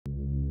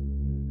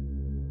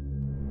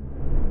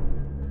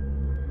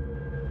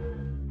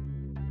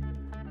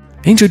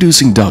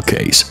Introducing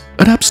Dockcase,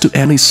 adapts to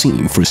any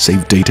scene for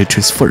safe data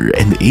transfer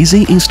and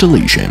easy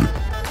installation.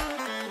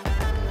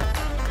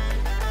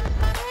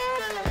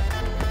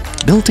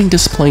 Built-in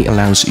display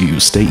allows you to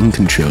stay in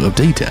control of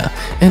data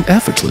and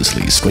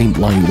effortlessly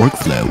streamline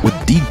workflow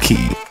with D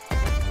key.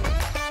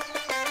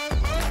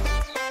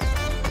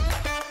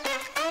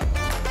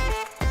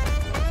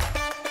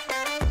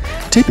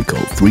 Typical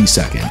 3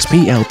 seconds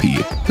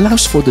PLP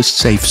allows for the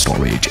safe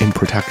storage and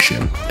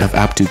protection of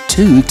up to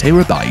 2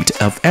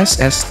 TB of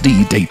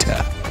SSD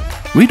data.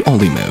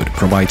 Read-only mode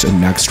provides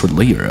an extra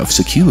layer of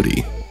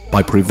security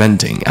by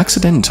preventing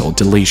accidental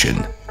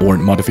deletion or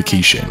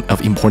modification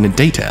of important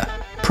data,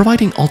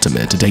 providing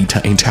ultimate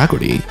data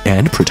integrity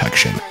and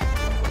protection.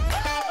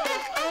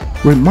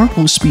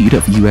 Remarkable speed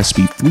of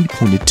USB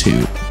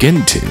 3.2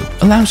 Gen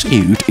 2 allows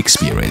you to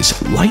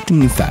experience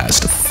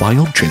lightning-fast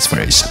file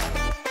transfers.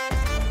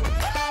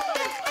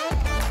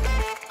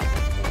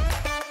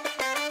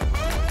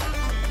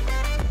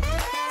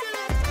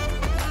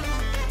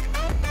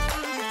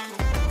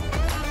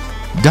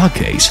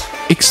 Dockcase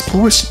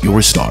explores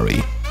your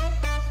story.